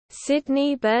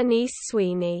Sydney Bernice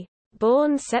Sweeney,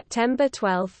 born September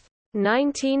 12,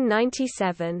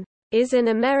 1997, is an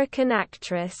American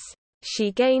actress.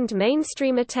 She gained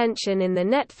mainstream attention in the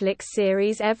Netflix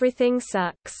series Everything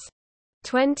Sucks,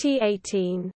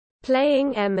 2018,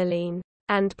 playing Emmeline,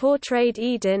 and portrayed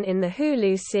Eden in the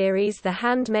Hulu series The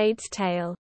Handmaid's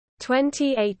Tale,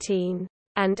 2018,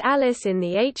 and Alice in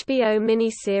the HBO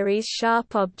miniseries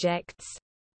Sharp Objects,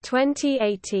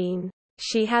 2018.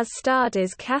 She has starred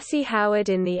as Cassie Howard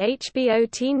in the HBO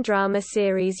teen drama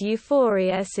series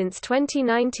Euphoria since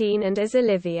 2019 and as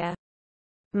Olivia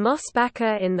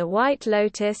Mossbacher in The White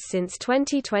Lotus since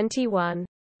 2021.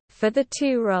 For the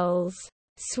two roles,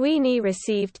 Sweeney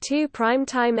received 2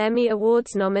 Primetime Emmy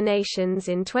Awards nominations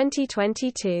in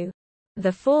 2022.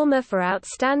 The former for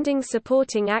Outstanding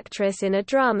Supporting Actress in a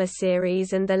Drama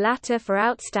Series and the latter for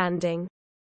Outstanding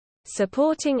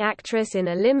Supporting Actress in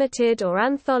a Limited or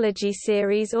Anthology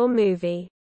Series or Movie.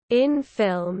 In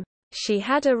film, she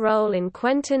had a role in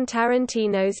Quentin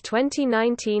Tarantino's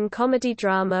 2019 comedy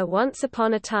drama Once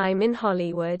Upon a Time in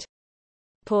Hollywood,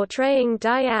 portraying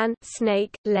Diane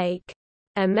Snake Lake,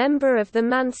 a member of the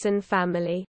Manson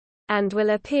family, and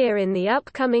will appear in the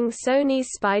upcoming Sony's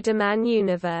Spider-Man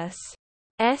universe.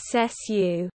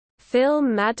 SSU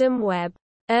film Madam Web.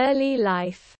 Early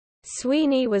life.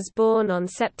 Sweeney was born on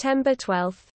September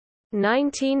 12,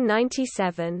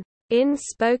 1997, in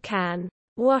Spokane,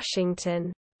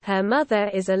 Washington. Her mother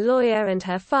is a lawyer and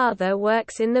her father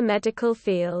works in the medical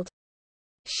field.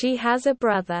 She has a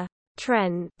brother,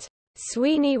 Trent.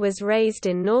 Sweeney was raised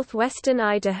in northwestern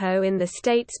Idaho in the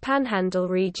state's Panhandle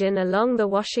region along the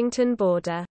Washington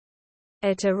border,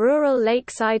 at a rural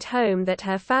lakeside home that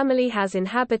her family has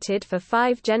inhabited for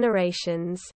 5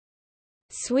 generations.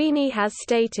 Sweeney has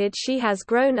stated she has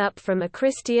grown up from a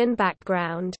Christian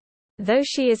background. Though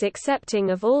she is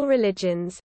accepting of all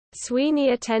religions, Sweeney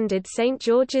attended St.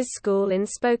 George's School in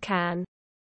Spokane.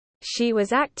 She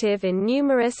was active in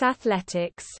numerous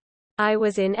athletics. "I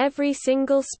was in every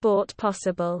single sport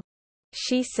possible,"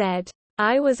 she said.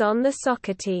 "I was on the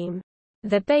soccer team,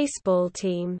 the baseball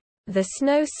team, the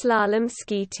snow slalom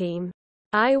ski team.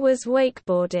 I was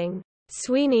wakeboarding."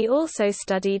 Sweeney also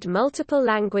studied multiple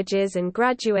languages and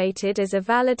graduated as a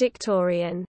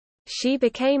valedictorian. She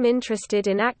became interested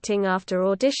in acting after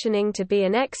auditioning to be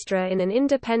an extra in an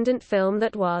independent film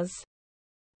that was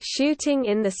shooting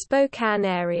in the Spokane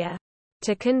area.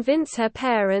 To convince her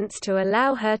parents to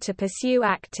allow her to pursue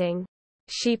acting,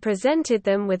 she presented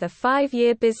them with a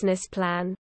 5-year business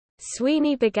plan.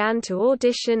 Sweeney began to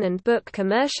audition and book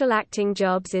commercial acting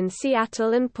jobs in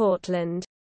Seattle and Portland,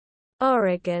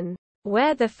 Oregon,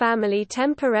 where the family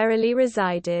temporarily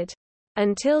resided,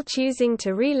 until choosing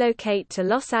to relocate to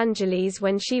Los Angeles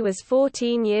when she was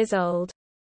 14 years old.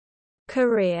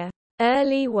 Career.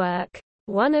 Early work.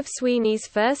 One of Sweeney's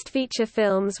first feature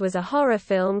films was a horror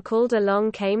film called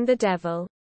Along Came the Devil.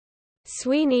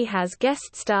 Sweeney has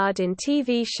guest starred in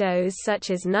TV shows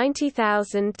such as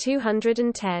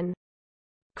 90,210,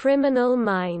 Criminal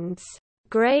Minds,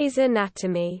 Grey's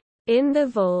Anatomy, In the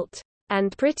Vault,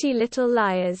 and Pretty Little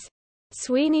Liars.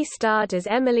 Sweeney starred as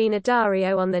Emmeline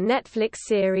Dario on the Netflix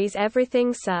series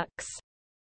Everything Sucks,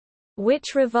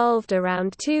 which revolved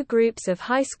around 2 groups of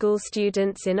high school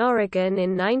students in Oregon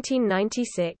in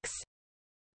 1996.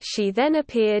 She then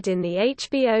appeared in the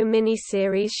HBO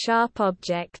miniseries Sharp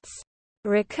Objects,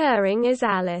 recurring as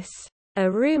Alice,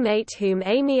 a roommate whom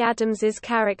Amy Adams's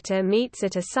character meets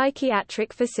at a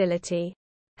psychiatric facility.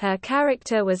 Her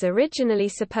character was originally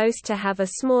supposed to have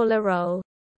a smaller role,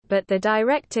 but the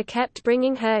director kept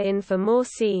bringing her in for more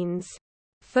scenes.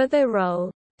 For the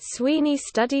role, Sweeney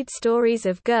studied stories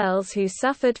of girls who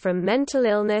suffered from mental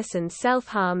illness and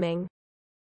self-harming,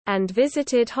 and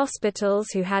visited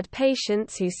hospitals who had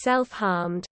patients who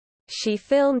self-harmed. She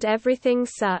filmed Everything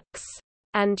Sucks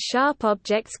and Sharp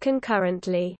Objects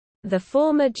concurrently, the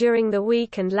former during the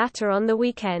week and latter on the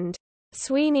weekend.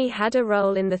 Sweeney had a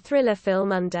role in the thriller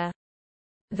film Under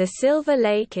the Silver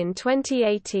Lake in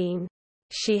 2018.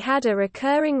 She had a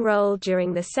recurring role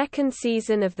during the 2nd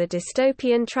season of the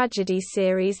dystopian tragedy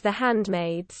series The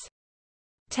Handmaid's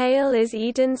Tale as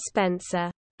Eden Spencer,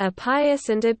 a pious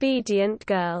and obedient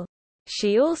girl.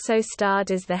 She also starred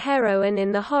as the heroine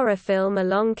in the horror film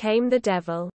Along Came the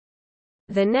Devil.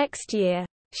 The next year,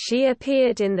 she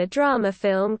appeared in the drama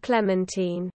film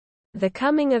Clementine, the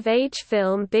coming-of-age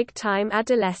film Big Time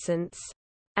Adolescence,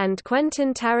 and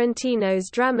Quentin Tarantino's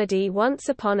dramedy Once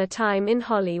Upon a Time in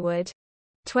Hollywood.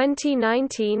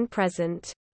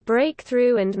 2019–present.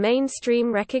 Breakthrough and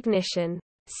mainstream recognition.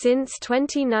 Since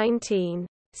 2019,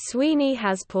 Sweeney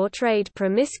has portrayed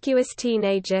promiscuous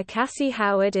teenager Cassie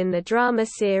Howard in the drama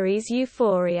series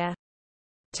Euphoria,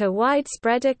 to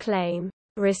widespread acclaim,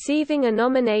 receiving a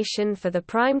nomination for the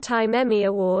Primetime Emmy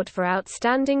Award for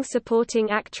Outstanding Supporting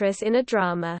Actress in a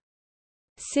Drama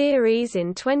Series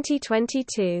in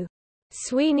 2022.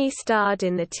 Sweeney starred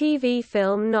in the TV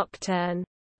film Nocturne.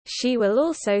 She will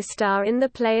also star in The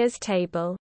Player's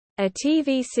Table, a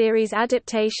TV series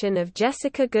adaptation of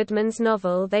Jessica Goodman's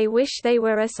novel They Wish They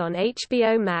Were Us on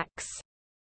HBO Max.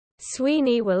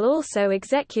 Sweeney will also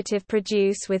executive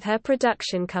produce with her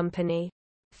production company,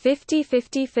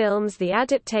 50/50 Films. The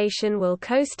adaptation will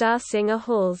co-star singer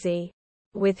Halsey,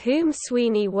 with whom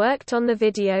Sweeney worked on the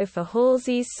video for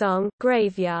Halsey's song,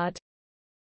 Graveyard.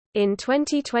 In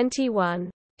 2021,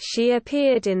 she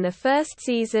appeared in the first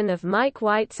season of Mike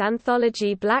White's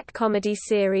anthology black comedy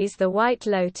series The White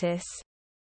Lotus,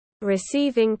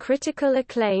 receiving critical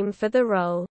acclaim for the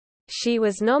role. She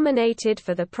was nominated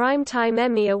for the Primetime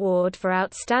Emmy Award for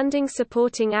Outstanding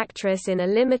Supporting Actress in a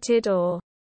Limited or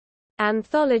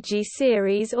Anthology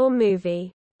Series or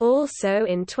Movie, also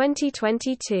in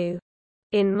 2022.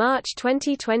 In March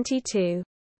 2022,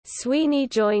 Sweeney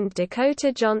joined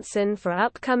Dakota Johnson for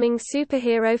upcoming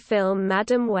superhero film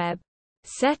Madam Web,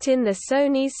 set in the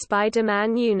Sony's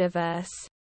Spider-Man universe,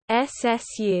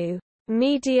 SSU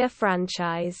media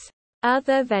franchise.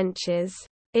 Other ventures.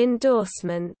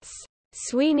 Endorsements.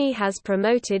 Sweeney has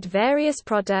promoted various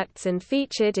products and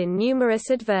featured in numerous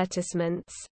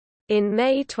advertisements. In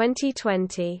May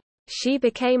 2020, she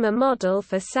became a model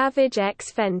for Savage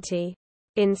X Fenty.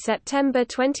 In September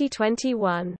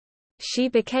 2021, she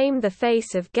became the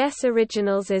face of Guess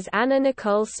Originals' Anna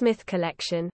Nicole Smith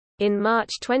collection. In March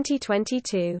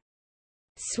 2022,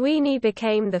 Sweeney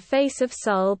became the face of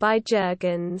Sol by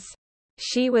Jergens.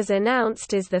 She was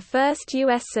announced as the first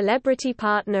U.S. celebrity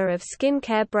partner of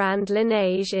skincare brand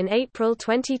Laneige in April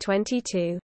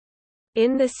 2022.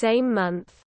 In the same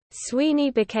month, Sweeney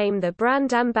became the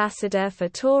brand ambassador for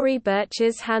Tory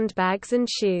Burch's handbags and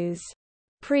shoes.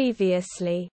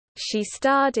 Previously, she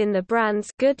starred in the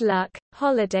brand's Good Luck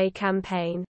holiday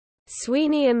campaign.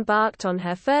 Sweeney embarked on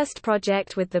her first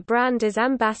project with the brand as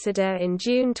ambassador in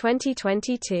June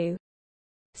 2022,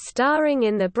 starring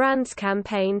in the brand's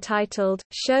campaign titled,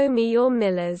 Show Me Your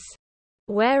Millers,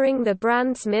 wearing the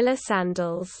brand's Miller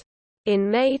sandals. In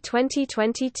May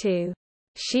 2022,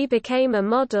 she became a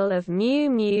model of Miu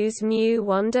Miu's Miu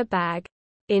Wonder bag.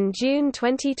 In June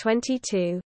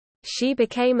 2022, she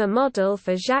became a model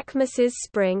for Jacquemus's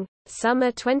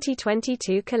Spring/Summer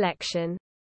 2022 collection.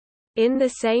 In the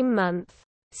same month,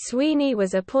 Sweeney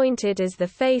was appointed as the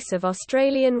face of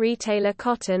Australian retailer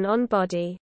Cotton On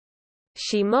Body.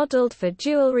 She modeled for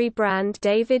jewelry brand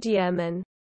David Yurman.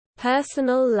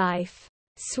 Personal life.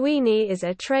 Sweeney is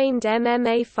a trained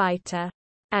MMA fighter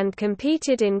and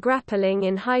competed in grappling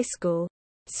in high school.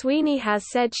 Sweeney has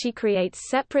said she creates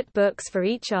separate books for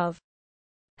each of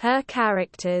her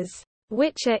characters,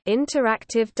 which are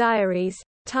interactive diaries,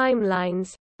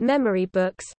 timelines, memory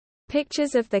books,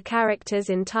 pictures of the character's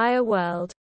entire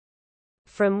world,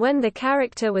 from when the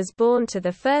character was born to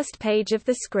the first page of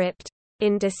the script.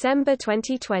 In December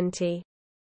 2020,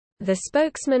 the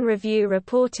Spokesman Review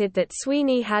reported that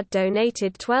Sweeney had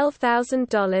donated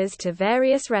 $12,000 to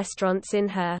various restaurants in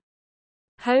her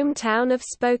hometown of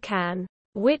Spokane,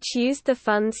 which used the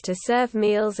funds to serve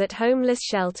meals at homeless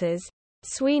shelters.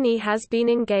 Sweeney has been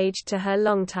engaged to her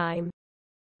longtime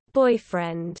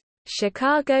boyfriend,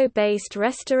 Chicago-based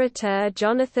restaurateur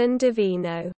Jonathan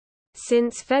Davino,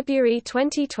 since February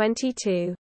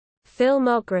 2022.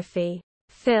 Filmography.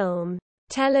 Film,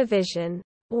 television,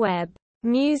 web,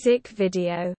 music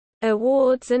video,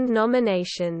 awards and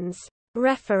nominations.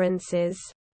 References.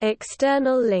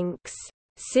 External links.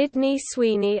 Sydney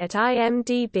Sweeney at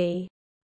IMDb.